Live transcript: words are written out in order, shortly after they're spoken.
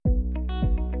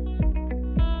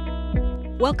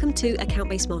Welcome to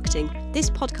Account-Based Marketing.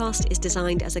 This podcast is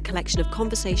designed as a collection of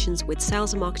conversations with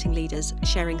sales and marketing leaders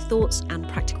sharing thoughts and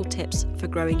practical tips for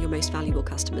growing your most valuable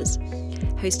customers.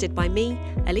 Hosted by me,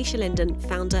 Alicia Linden,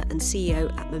 founder and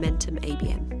CEO at Momentum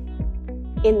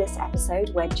ABM. In this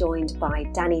episode, we're joined by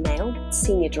Danny Nail,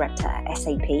 Senior Director at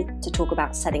SAP, to talk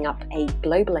about setting up a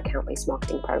global account-based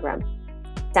marketing program.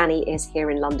 Danny is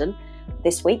here in London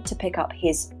this week to pick up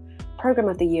his Program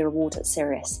of the Year award at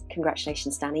Sirius.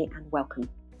 Congratulations, Danny, and welcome.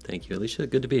 Thank you, Alicia.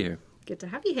 Good to be here. Good to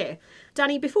have you here.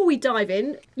 Danny, before we dive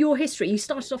in, your history, you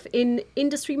started off in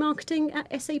industry marketing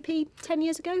at SAP 10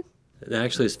 years ago?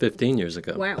 Actually, it's 15 years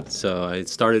ago. Wow. So I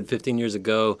started 15 years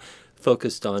ago,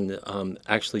 focused on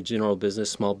actually general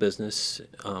business, small business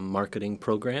marketing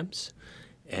programs,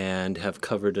 and have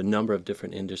covered a number of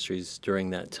different industries during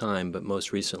that time. But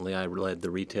most recently, I led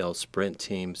the retail sprint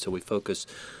team. So we focus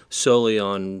solely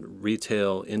on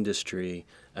retail industry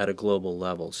at a global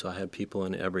level. So I had people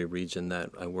in every region that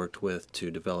I worked with to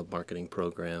develop marketing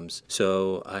programs.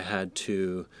 So I had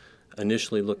to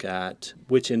initially look at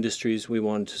which industries we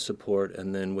wanted to support,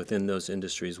 and then within those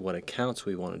industries, what accounts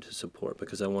we wanted to support,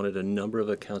 because I wanted a number of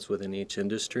accounts within each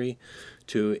industry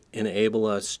to enable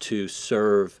us to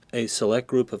serve a select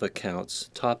group of accounts,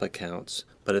 top accounts,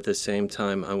 but at the same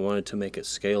time, I wanted to make it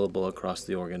scalable across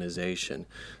the organization.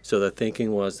 So the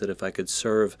thinking was that if I could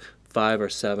serve 5 or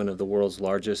 7 of the world's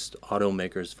largest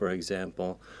automakers, for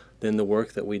example, then the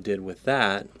work that we did with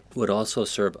that would also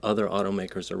serve other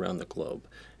automakers around the globe,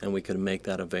 and we could make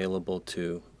that available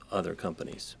to other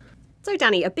companies. So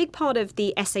Danny, a big part of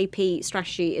the SAP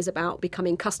strategy is about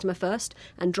becoming customer first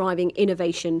and driving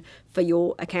innovation for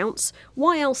your accounts.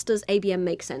 Why else does ABM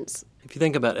make sense? If you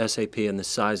think about SAP and the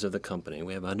size of the company,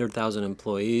 we have 100,000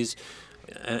 employees,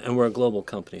 and we're a global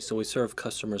company, so we serve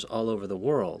customers all over the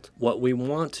world. What we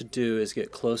want to do is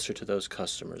get closer to those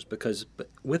customers, because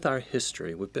with our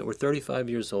history, we're 35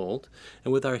 years old,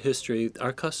 and with our history,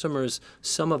 our customers,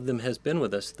 some of them has been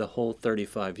with us the whole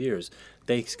 35 years.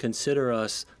 They consider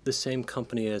us the same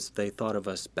company as they thought of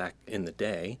us back in the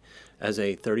day, as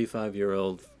a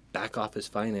 35-year-old back office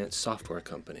finance software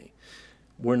company.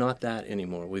 We're not that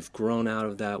anymore. We've grown out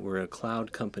of that. We're a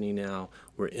cloud company now.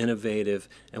 We're innovative,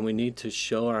 and we need to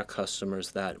show our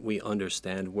customers that we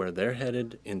understand where they're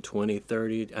headed in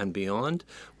 2030 and beyond.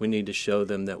 We need to show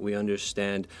them that we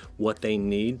understand what they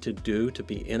need to do to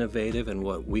be innovative and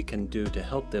what we can do to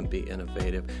help them be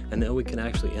innovative, and that we can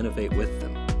actually innovate with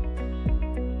them.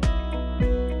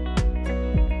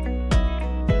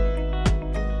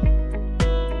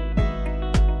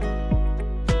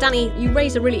 Danny, you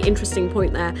raised a really interesting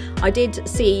point there. I did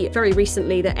see very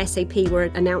recently that SAP were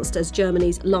announced as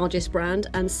Germany's largest brand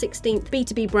and 16th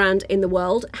B2B brand in the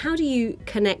world. How do you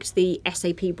connect the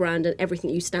SAP brand and everything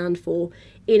you stand for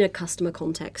in a customer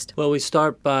context? Well, we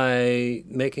start by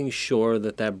making sure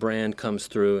that that brand comes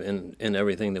through in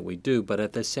everything that we do, but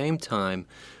at the same time,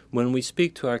 when we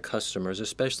speak to our customers,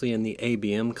 especially in the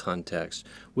ABM context,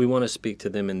 we want to speak to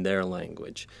them in their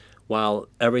language. While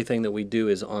everything that we do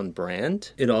is on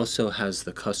brand, it also has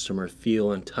the customer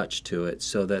feel and touch to it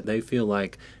so that they feel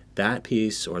like that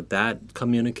piece or that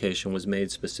communication was made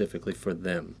specifically for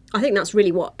them. I think that's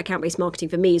really what account-based marketing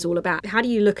for me is all about. How do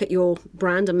you look at your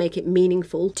brand and make it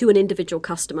meaningful to an individual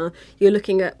customer? You're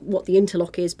looking at what the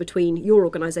interlock is between your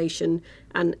organisation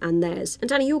and theirs. And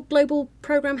Danny, your global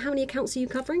program, how many accounts are you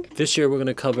covering? This year we're going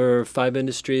to cover 5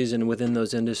 industries, and within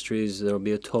those industries there will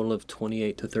be a total of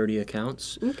 28 to 30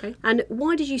 accounts. Okay. And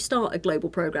why did you start a global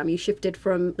program? You shifted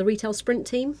from the retail sprint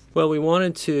team? Well, we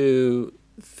wanted to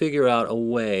figure out a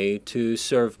way to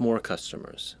serve more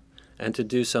customers and to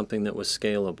do something that was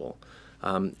scalable.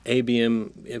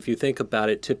 ABM, if you think about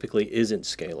it, typically isn't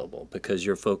scalable because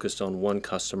you're focused on one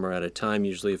customer at a time,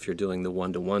 usually if you're doing the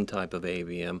one-to-one type of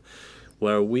ABM,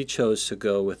 where we chose to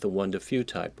go with the one-to-few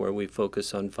type, where we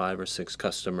focus on 5 or 6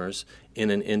 customers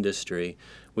in an industry.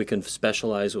 We can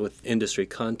specialize with industry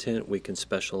content. We can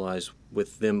specialize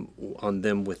with them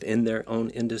within their own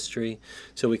industry.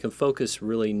 So we can focus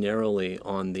really narrowly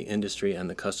on the industry and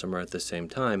the customer at the same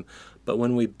time. But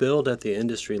when we build at the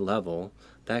industry level,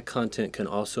 that content can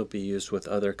also be used with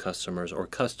other customers or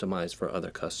customized for other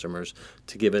customers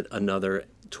to give it another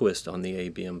twist on the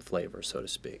ABM flavor, so to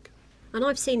speak. And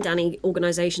I've seen, Danny,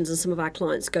 organisations and some of our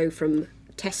clients go from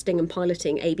testing and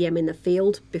piloting ABM in the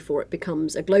field before it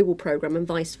becomes a global program, and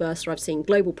vice versa. I've seen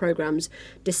global programs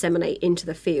disseminate into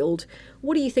the field.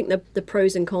 What do you think the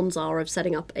pros and cons are of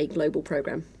setting up a global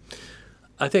program?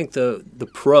 I think the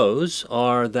pros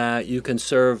are that you can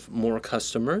serve more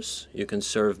customers, you can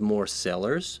serve more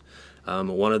sellers.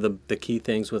 One of the key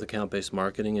things with account-based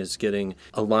marketing is getting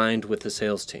aligned with the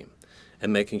sales team.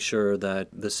 and making sure that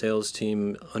the sales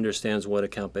team understands what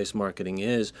account-based marketing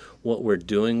is, what we're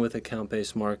doing with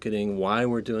account-based marketing, why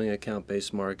we're doing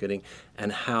account-based marketing,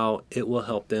 and how it will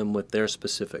help them with their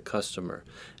specific customer.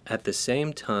 At the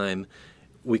same time,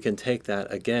 we can take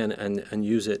that again and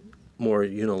use it more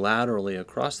unilaterally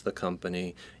across the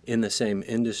company in the same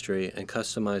industry and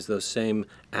customize those same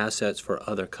assets for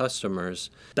other customers.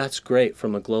 That's great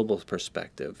from a global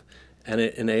perspective, and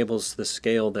it enables the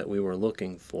scale that we were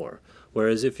looking for.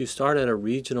 Whereas if you start at a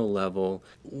regional level,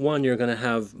 one, you're going to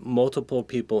have multiple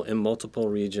people in multiple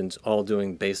regions all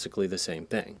doing basically the same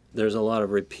thing. There's a lot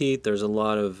of repeat, there's a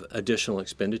lot of additional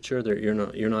expenditure.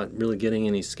 You're not really getting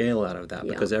any scale out of that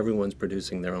because everyone's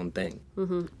producing their own thing.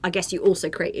 Mm-hmm. I guess you also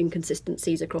create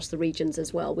inconsistencies across the regions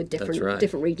as well, with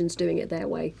different regions doing it their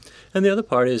way. And the other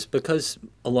part is because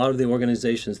a lot of the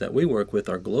organizations that we work with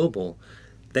are global,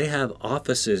 they have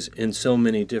offices in so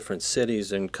many different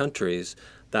cities and countries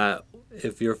that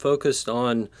if you're focused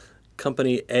on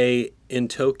company A in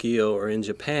Tokyo or in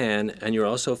Japan, and you're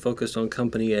also focused on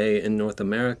company A in North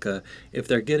America, if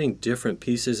they're getting different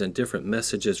pieces and different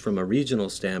messages from a regional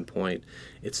standpoint,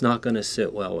 it's not going to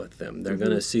sit well with them. They're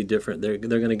going to see different, they're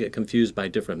going to get confused by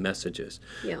different messages.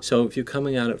 Yeah. So if you're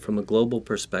coming at it from a global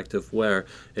perspective where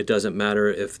it doesn't matter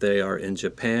if they are in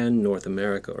Japan, North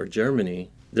America, or Germany,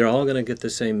 they're all going to get the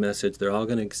same message, they're all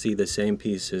going to see the same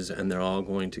pieces, and they're all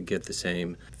going to get the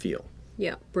same feel.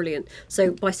 Yeah, brilliant.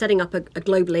 So by setting up a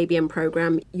global ABM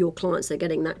program, your clients are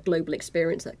getting that global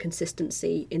experience, that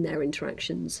consistency in their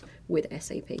interactions with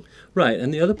SAP. Right,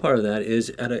 and the other part of that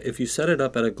is if you set it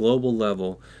up at a global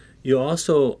level, you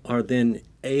also are then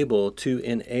able to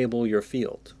enable your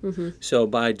field. Mm-hmm. So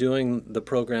by doing the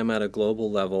program at a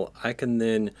global level, I can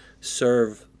then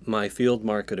serve my field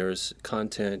marketers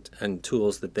content and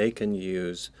tools that they can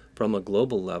use from a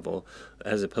global level,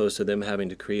 as opposed to them having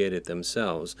to create it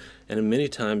themselves. And many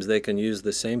times they can use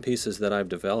the same pieces that I've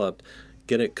developed,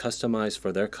 get it customized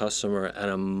for their customer at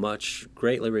a much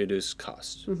greatly reduced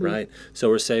cost, right? So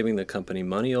we're saving the company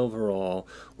money overall,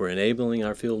 we're enabling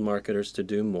our field marketers to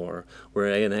do more, we're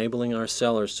enabling our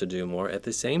sellers to do more. At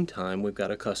the same time, we've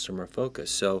got a customer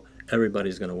focus, so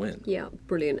everybody's going to win. Yeah,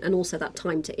 brilliant. And also that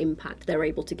time to impact, they're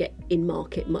able to get in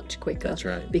market much quicker. That's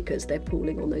right. Because they're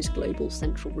pooling on those global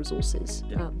central resources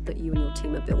that you and your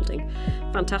team are building.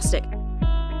 Fantastic.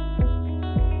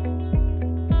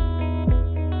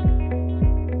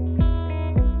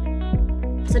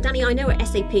 So Danny, I know at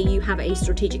SAP you have a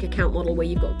strategic account model where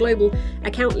you've got global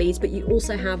account leads, but you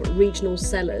also have regional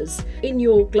sellers. In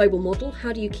your global model,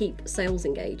 how do you keep sales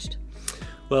engaged?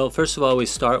 Well, first of all, we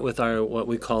start with what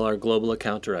we call our global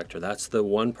account director. That's the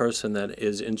one person that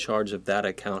is in charge of that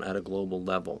account at a global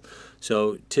level.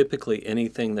 So typically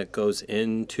anything that goes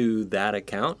into that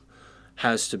account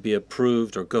has to be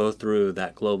approved or go through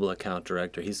that global account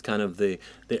director. He's kind of the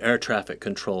air traffic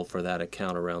control for that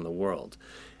account around the world.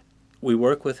 We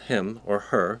work with him or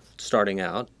her starting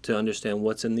out to understand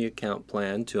what's in the account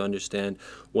plan, to understand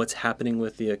what's happening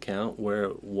with the account,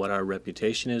 what our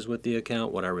reputation is with the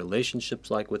account, what our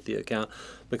relationship's like with the account,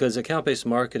 because account-based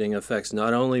marketing affects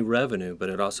not only revenue, but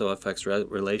it also affects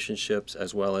relationships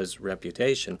as well as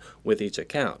reputation with each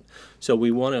account. So we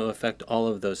want to affect all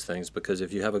of those things, because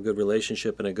if you have a good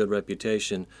relationship and a good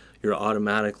reputation, you're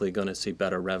automatically going to see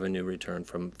better revenue return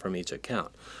from each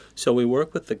account. So we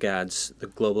work with the GADs, the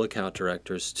Global Account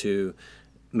Directors, to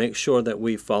make sure that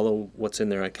we follow what's in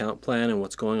their account plan and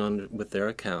what's going on with their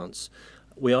accounts.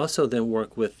 We also then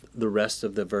work with the rest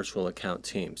of the virtual account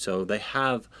team. So they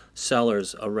have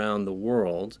sellers around the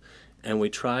world, and we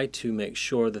try to make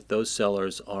sure that those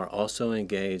sellers are also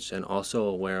engaged and also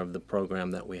aware of the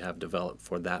program that we have developed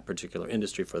for that particular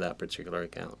industry, for that particular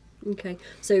account. Okay,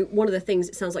 so one of the things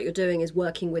it sounds like you're doing is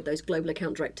working with those global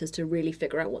account directors to really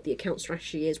figure out what the account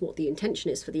strategy is, what the intention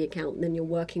is for the account, and then you're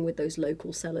working with those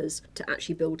local sellers to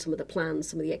actually build some of the plans,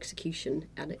 some of the execution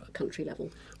at a country level.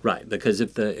 Right, because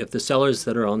if the sellers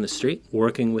that are on the street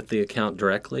working with the account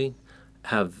directly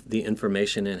have the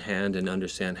information in hand and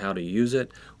understand how to use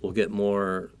it, we'll get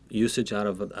more usage out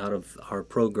of our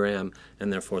program,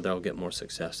 and therefore they'll get more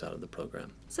success out of the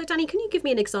program. So Danny, can you give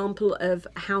me an example of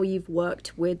how you've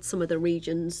worked with some of the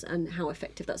regions and how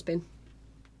effective that's been?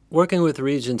 Working with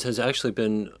regions has actually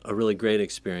been a really great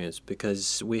experience,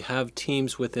 because we have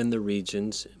teams within the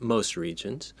regions, most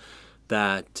regions,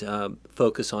 that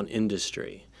focus on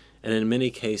industry. And in many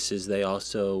cases, they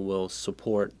also will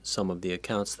support some of the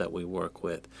accounts that we work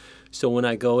with. So when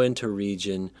I go into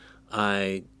region,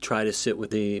 I try to sit with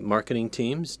the marketing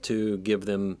teams to give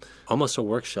them almost a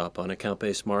workshop on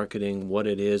account-based marketing, what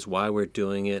it is, why we're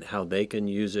doing it, how they can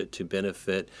use it to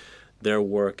benefit their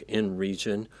work in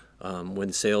region.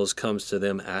 when sales comes to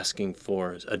them asking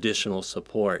for additional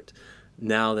support.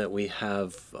 Now that we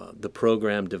have the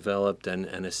program developed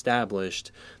and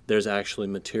established, there's actually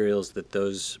materials that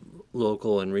those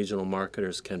local and regional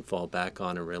marketers can fall back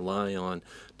on and rely on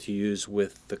to use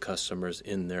with the customers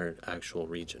in their actual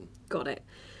region. Got it.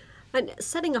 And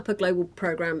setting up a global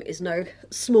program is no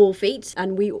small feat,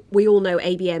 and we all know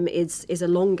ABM is a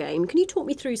long game. Can you talk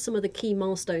me through some of the key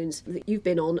milestones that you've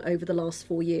been on over the last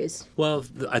 4 years? Well,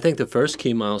 I think the first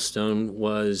key milestone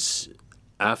was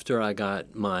after I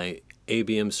got my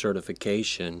ABM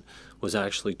certification was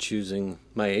actually choosing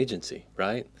my agency,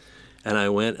 right? And I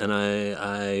went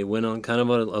on kind of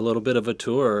a little bit of a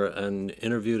tour and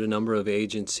interviewed a number of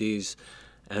agencies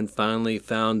and finally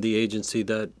found the agency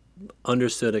that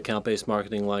understood account-based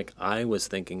marketing like I was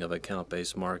thinking of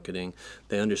account-based marketing.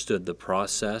 They understood the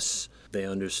process. They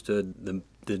understood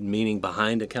the meaning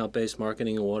behind account-based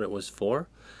marketing and what it was for.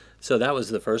 So that was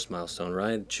the first milestone,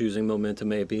 right? Choosing Momentum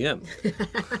ABM.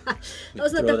 That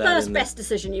was the first best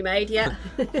decision you made, yeah.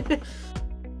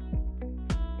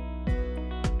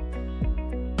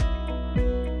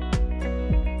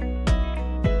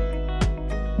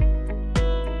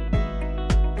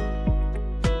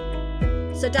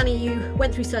 So Danny, you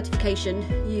went through certification,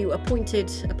 you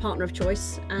appointed a partner of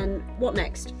choice, and what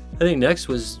next? I think next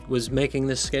was making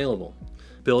this scalable.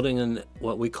 Building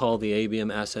what we call the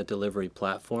ABM Asset Delivery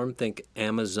Platform. Think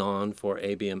Amazon for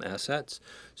ABM assets.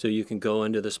 So you can go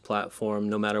into this platform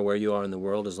no matter where you are in the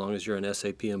world, as long as you're an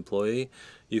SAP employee.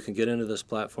 You can get into this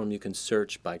platform, you can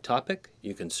search by topic,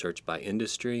 you can search by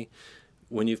industry.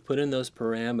 When you've put in those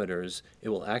parameters, it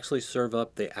will actually serve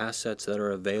up the assets that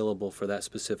are available for that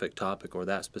specific topic or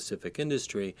that specific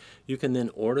industry. You can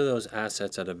then order those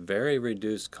assets at a very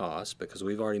reduced cost because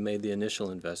we've already made the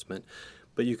initial investment.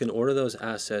 But you can order those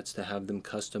assets to have them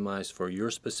customized for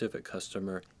your specific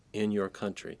customer in your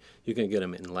country. You can get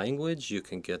them in language, you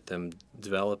can get them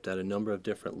developed at a number of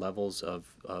different levels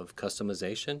of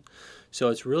customization. So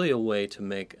it's really a way to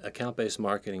make account-based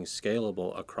marketing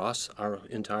scalable across our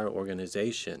entire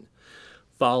organization.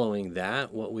 Following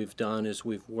that, what we've done is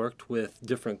we've worked with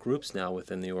different groups now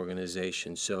within the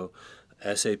organization. So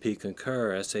SAP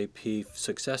Concur, SAP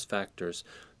SuccessFactors,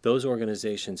 those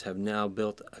organizations have now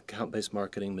built account-based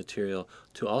marketing material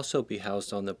to also be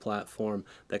housed on the platform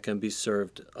that can be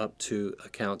served up to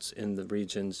accounts in the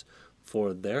regions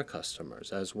for their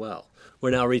customers as well. We're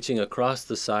now reaching across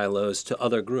the silos to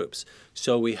other groups.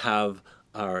 So we have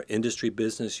our industry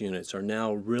business units are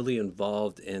now really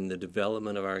involved in the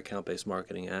development of our account-based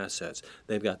marketing assets.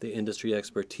 They've got the industry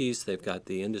expertise, they've got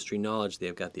the industry knowledge,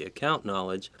 they've got the account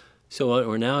knowledge. So what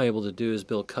we're now able to do is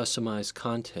build customized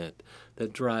content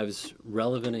that drives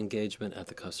relevant engagement at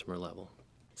the customer level.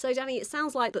 So Danny, it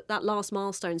sounds like that last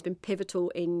milestone has been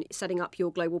pivotal in setting up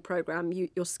your global program.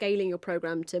 You're scaling your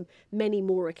program to many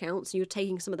more accounts. You're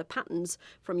taking some of the patterns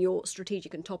from your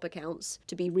strategic and top accounts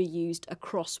to be reused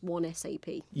across one SAP.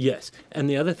 Yes, and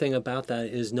the other thing about that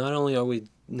is not only are we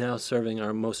now serving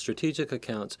our most strategic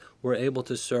accounts, we're able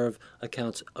to serve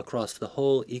accounts across the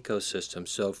whole ecosystem.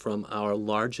 So from our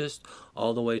largest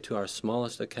all the way to our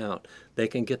smallest account, they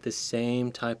can get the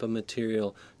same type of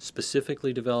material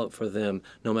specifically developed for them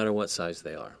no matter what size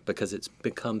they are, because it's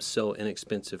become so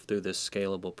inexpensive through this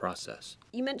scalable process.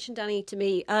 You mentioned, Danny, to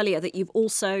me earlier that you've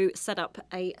also set up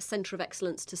a Centre of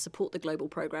Excellence to support the global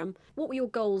program. What were your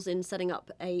goals in setting up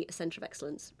a Centre of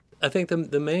Excellence? I think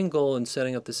the main goal in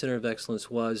setting up the Center of Excellence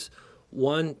was,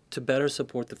 one, to better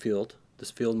support the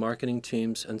field marketing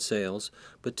teams and sales,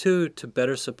 but two, to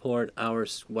better support our,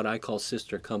 what I call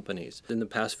sister companies. In the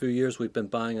past few years, we've been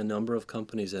buying a number of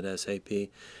companies at SAP,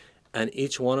 and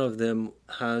each one of them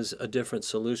has a different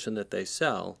solution that they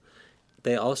sell.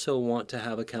 They also want to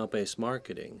have account-based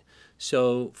marketing.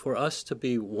 So for us to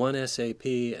be one SAP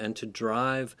and to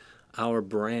drive our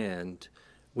brand,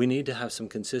 we need to have some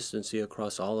consistency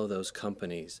across all of those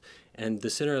companies. And the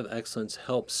Center of Excellence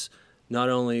helps not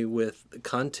only with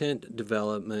content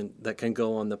development that can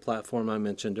go on the platform I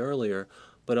mentioned earlier,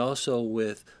 but also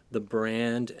with the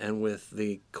brand and with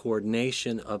the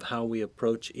coordination of how we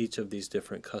approach each of these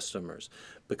different customers.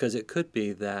 Because it could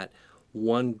be that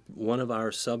one of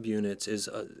our subunits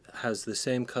has the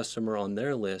same customer on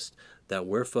their list that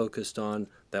we're focused on,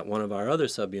 that one of our other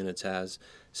subunits has.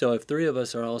 So if three of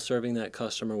us are all serving that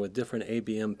customer with different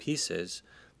ABM pieces,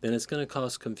 then it's going to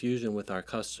cause confusion with our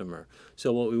customer.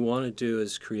 So what we want to do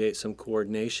is create some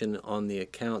coordination on the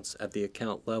accounts at the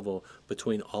account level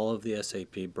between all of the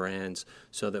SAP brands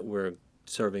so that we're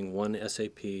serving one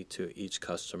SAP to each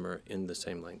customer in the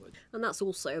same language. And that's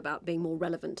also about being more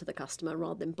relevant to the customer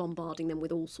rather than bombarding them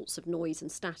with all sorts of noise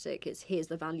and static. It's here's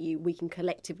the value we can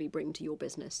collectively bring to your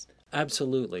business.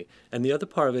 Absolutely. And the other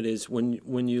part of it is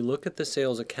when you look at the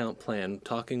sales account plan,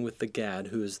 talking with the GAD,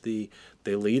 who is the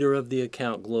leader of the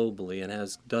account globally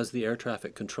and does the air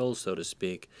traffic control, so to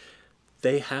speak,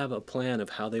 they have a plan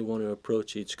of how they want to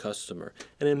approach each customer.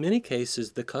 And in many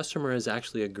cases, the customer has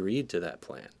actually agreed to that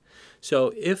plan.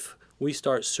 So if we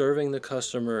start serving the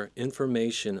customer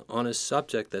information on a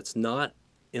subject that's not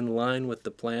in line with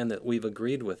the plan that we've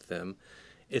agreed with them,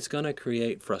 it's going to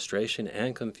create frustration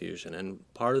and confusion. And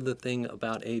part of the thing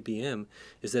about ABM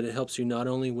is that it helps you not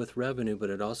only with revenue, but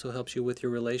it also helps you with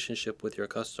your relationship with your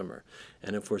customer.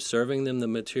 And if we're serving them the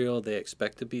material they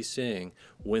expect to be seeing,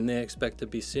 when they expect to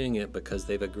be seeing it because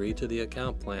they've agreed to the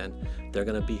account plan, they're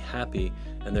going to be happy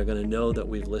and they're going to know that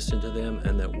we've listened to them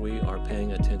and that we are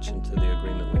paying attention to the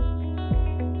agreement.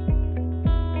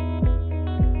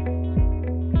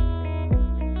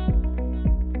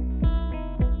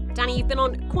 Danny, you've been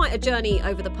on quite a journey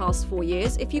over the past 4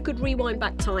 years. If you could rewind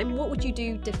back time, what would you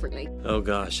do differently? Oh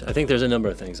gosh, I think there's a number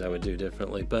of things I would do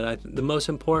differently, but the most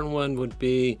important one would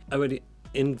be I would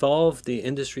involve the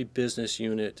industry business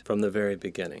unit from the very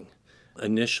beginning.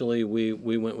 Initially, we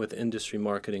went with industry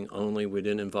marketing only. We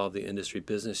didn't involve the industry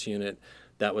business unit.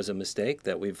 That was a mistake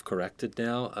that we've corrected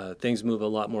now. Things move a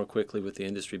lot more quickly with the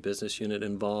industry business unit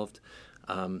involved.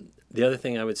 The other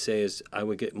thing I would say is I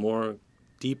would get more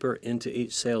deeper into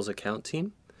each sales account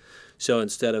team. So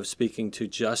instead of speaking to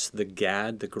just the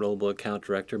GAD, the Global Account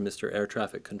Director, Mr. Air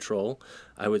Traffic Control,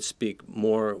 I would speak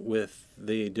more with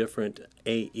the different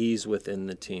AEs within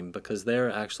the team because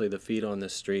they're actually the feet on the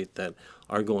street that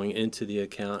are going into the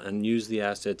account and use the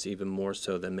assets even more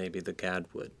so than maybe the GAD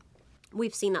would.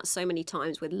 We've seen that so many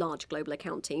times with large global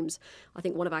account teams. I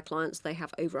think one of our clients, they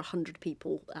have over 100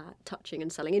 people touching and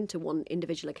selling into one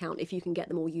individual account. If you can get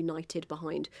them all united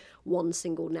behind one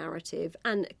single narrative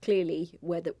and clearly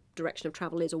where the direction of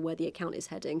travel is or where the account is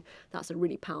heading, that's a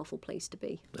really powerful place to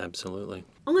be. Absolutely.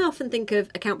 I often think of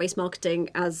account-based marketing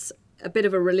as a bit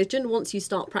of a religion. Once you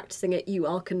start practicing it, you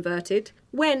are converted.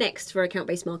 Where next for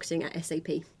account-based marketing at SAP?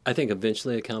 I think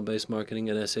eventually account-based marketing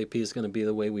at SAP is going to be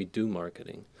the way we do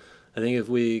marketing. I think if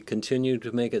we continue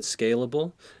to make it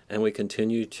scalable and we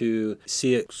continue to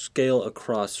see it scale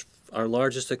across our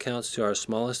largest accounts to our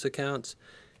smallest accounts,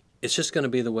 it's just going to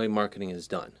be the way marketing is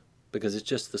done because it's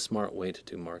just the smart way to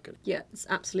do marketing. Yeah, it's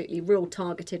absolutely real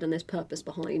targeted and there's purpose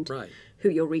behind right. Who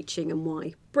you're reaching and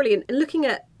why. Brilliant. And looking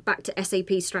at back to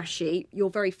SAP strategy, you're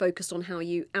very focused on how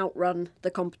you outrun the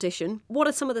competition. What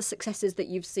are some of the successes that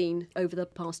you've seen over the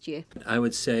past year? I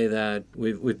would say that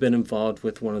we've been involved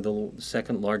with one of the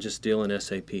second largest deal in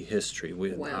SAP history.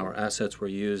 Wow. Our assets were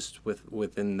used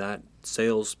within that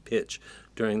sales pitch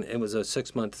it was a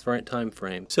 6-month time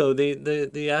frame. So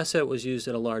the asset was used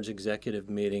at a large executive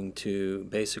meeting to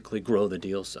basically grow the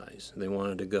deal size. They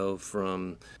wanted to go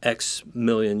from X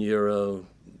million euro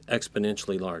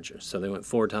exponentially larger. So they went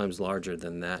 4 times larger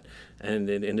than that. And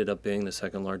it ended up being the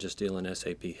second largest deal in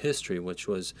SAP history, which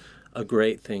was a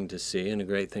great thing to see and a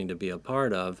great thing to be a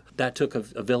part of. That took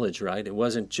a village, right? It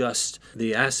wasn't just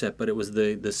the asset, but it was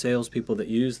the salespeople that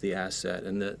used the asset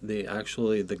and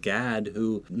the GAD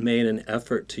who made an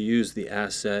effort to use the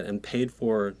asset and paid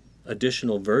for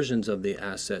additional versions of the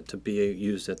asset to be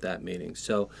used at that meeting.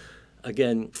 So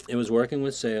again, it was working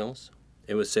with sales.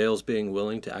 It was sales being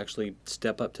willing to actually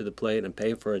step up to the plate and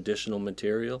pay for additional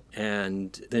material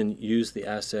and then use the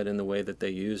asset in the way that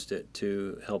they used it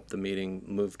to help the meeting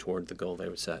move toward the goal they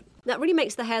were set. That really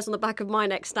makes the hairs on the back of my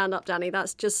neck stand up, Danny.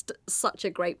 That's just such a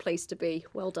great place to be.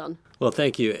 Well done. Well,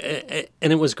 thank you.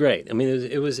 And it was great. I mean,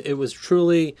 it was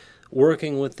truly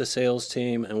working with the sales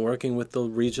team and working with the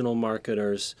regional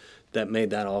marketers that made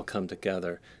that all come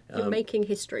together. You're making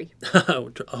history.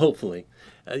 Hopefully.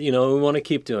 We want to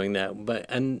keep doing that.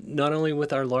 And not only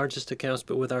with our largest accounts,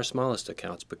 but with our smallest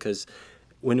accounts. Because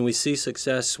when we see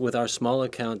success with our small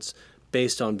accounts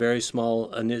based on very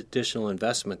small additional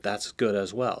investment, that's good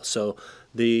as well. So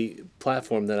the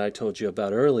platform that I told you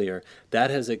about earlier, that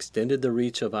has extended the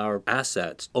reach of our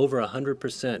assets over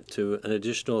 100% to an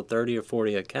additional 30 or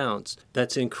 40 accounts.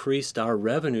 That's increased our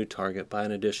revenue target by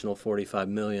an additional 45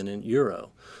 million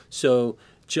euro. So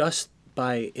just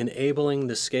by enabling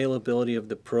the scalability of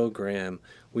the program,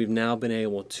 we've now been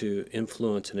able to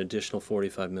influence an additional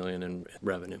 45 million in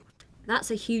revenue.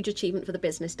 That's a huge achievement for the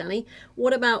business, Danny.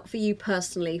 What about for you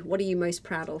personally? What are you most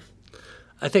proud of?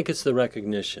 I think it's the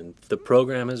recognition. The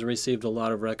program has received a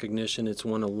lot of recognition. It's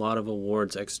won a lot of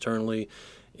awards externally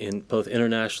in both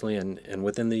internationally and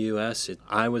within the U.S.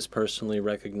 I was personally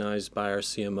recognized by our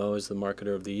CMO as the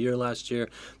Marketer of the Year last year.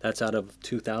 That's out of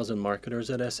 2,000 marketers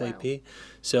at SAP. Wow.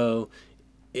 So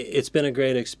it's been a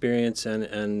great experience, and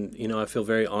I feel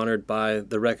very honored by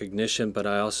the recognition, but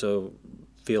I also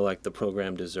feel like the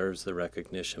program deserves the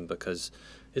recognition because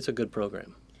it's a good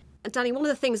program. Danny, one of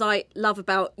the things I love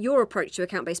about your approach to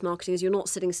account-based marketing is you're not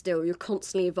sitting still, you're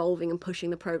constantly evolving and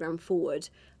pushing the program forward.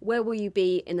 Where will you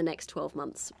be in the next 12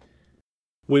 months?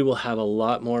 We will have a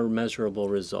lot more measurable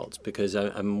results because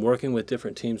I'm working with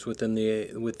different teams within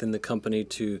the company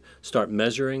to start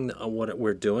measuring what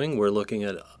we're doing. We're looking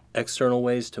at external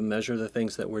ways to measure the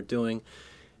things that we're doing.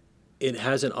 It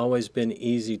hasn't always been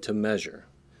easy to measure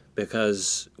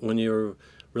because when you're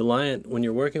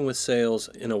working with sales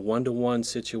in a one-to-one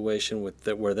situation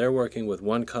where they're working with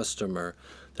one customer,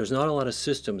 there's not a lot of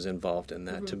systems involved in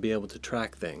that to be able to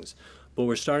track things. But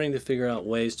we're starting to figure out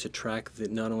ways to track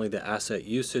not only the asset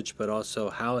usage, but also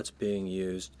how it's being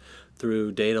used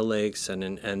through data lakes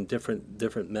and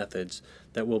different methods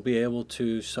that will be able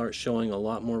to start showing a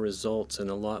lot more results and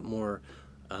a lot more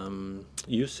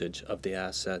usage of the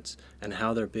assets and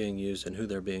how they're being used and who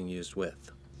they're being used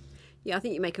with. Yeah, I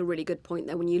think you make a really good point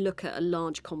there. When you look at a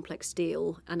large complex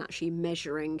deal and actually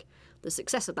measuring the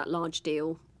success of that large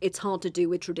deal, it's hard to do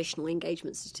with traditional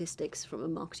engagement statistics from a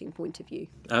marketing point of view.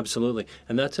 Absolutely.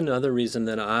 And that's another reason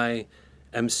that I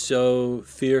am so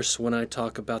fierce when I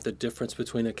talk about the difference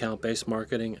between account-based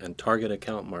marketing and target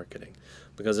account marketing.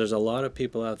 Because there's a lot of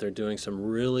people out there doing some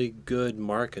really good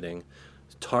marketing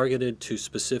targeted to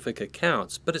specific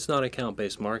accounts, but it's not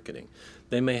account-based marketing.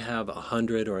 They may have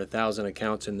 100 or 1,000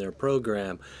 accounts in their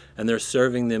program, and they're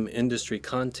serving them industry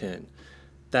content.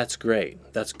 That's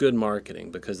great. That's good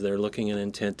marketing because they're looking at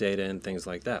intent data and things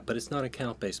like that, but it's not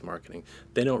account-based marketing.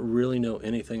 They don't really know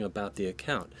anything about the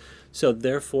account. So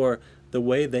therefore, the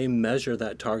way they measure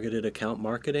that targeted account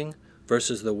marketing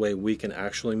versus the way we can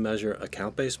actually measure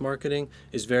account-based marketing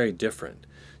is very different.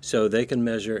 So they can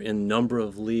measure in number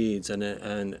of leads and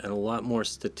a lot more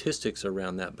statistics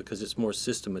around that because it's more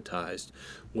systematized,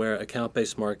 where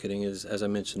account-based marketing is, as I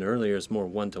mentioned earlier, is more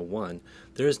one-to-one.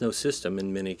 There is no system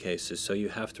in many cases, so you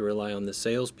have to rely on the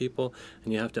salespeople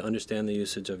and you have to understand the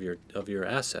usage of your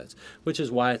assets, which is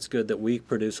why it's good that we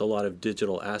produce a lot of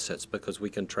digital assets because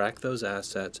we can track those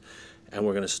assets and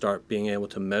we're going to start being able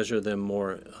to measure them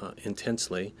more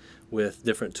intensely with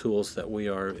different tools that we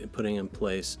are putting in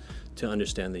place to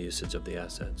understand the usage of the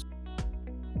assets.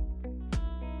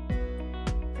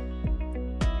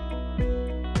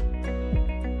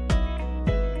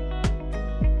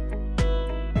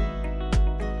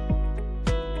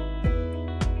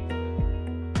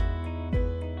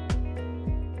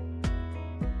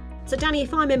 So Danny,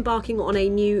 if I'm embarking on a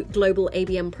new global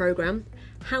ABM program,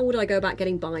 how would I go about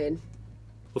getting buy-in?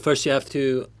 Well, first you have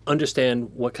to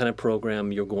understand what kind of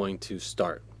program you're going to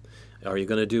start. Are you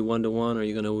going to do one-to-one? Are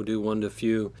you going to do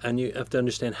one-to-few? And you have to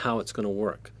understand how it's going to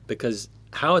work, because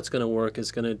how it's going to work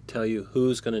is going to tell you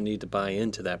who's going to need to buy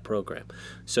into that program.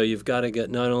 So you've got to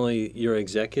get not only your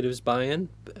executives buy-in,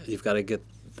 you've got to get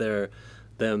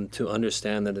them to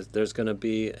understand that there's going to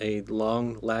be a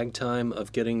long lag time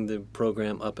of getting the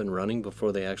program up and running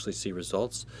before they actually see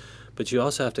results. But you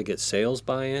also have to get sales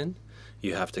buy-in.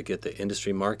 You have to get the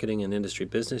industry marketing and industry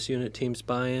business unit teams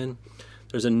buy-in.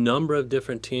 There's a number of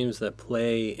different teams that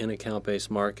play in account-based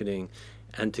marketing,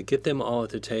 and to get them all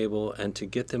at the table and to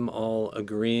get them all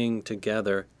agreeing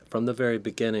together from the very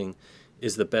beginning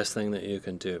is the best thing that you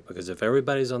can do. Because if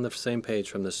everybody's on the same page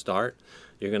from the start,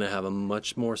 you're going to have a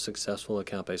much more successful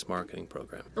account-based marketing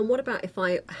program. And what about if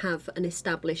I have an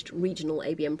established regional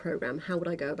ABM program? How would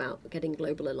I go about getting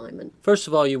global alignment? First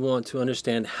of all, you want to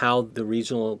understand how the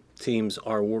regional teams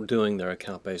are doing their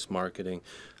account-based marketing.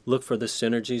 Look for the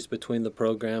synergies between the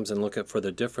programs and look for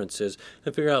the differences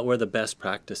and figure out where the best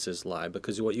practices lie.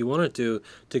 Because what you want to do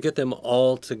to get them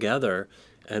all together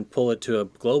and pull it to a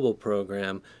global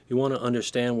program, you want to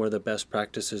understand where the best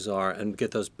practices are and get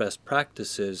those best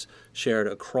practices shared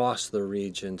across the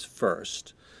regions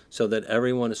first so that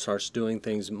everyone starts doing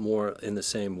things more in the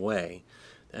same way.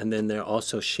 And then they're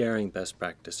also sharing best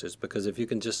practices, because if you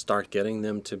can just start getting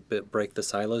them to break the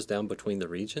silos down between the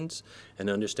regions and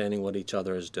understanding what each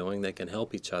other is doing, they can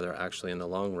help each other actually in the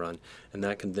long run, and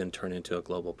that can then turn into a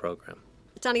global program.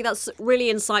 Danny, that's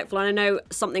really insightful, and I know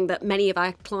something that many of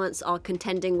our clients are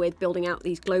contending with, building out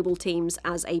these global teams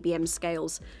as ABM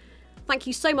scales. Thank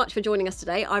you so much for joining us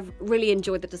today. I've really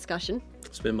enjoyed the discussion.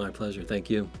 It's been my pleasure. Thank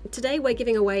you. Today we're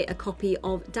giving away a copy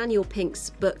of Daniel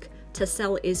Pink's book, To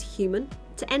Sell is Human.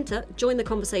 To enter, join the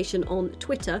conversation on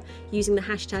Twitter using the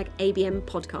hashtag ABM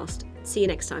Podcast. See you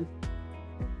next time.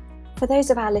 For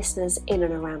those of our listeners in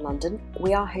and around London,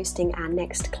 we are hosting our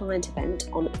next client event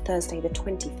on Thursday the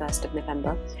 21st of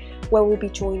November, where we'll be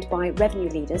joined by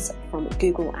revenue leaders from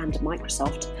Google and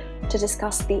Microsoft to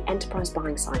discuss the enterprise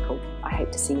buying cycle. I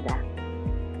hope to see you there.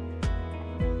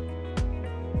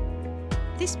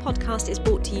 This podcast is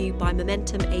brought to you by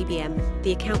Momentum ABM,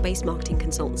 the account-based marketing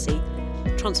consultancy,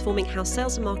 transforming how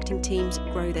sales and marketing teams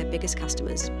grow their biggest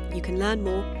customers. You can learn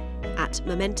more at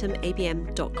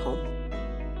momentumabm.com.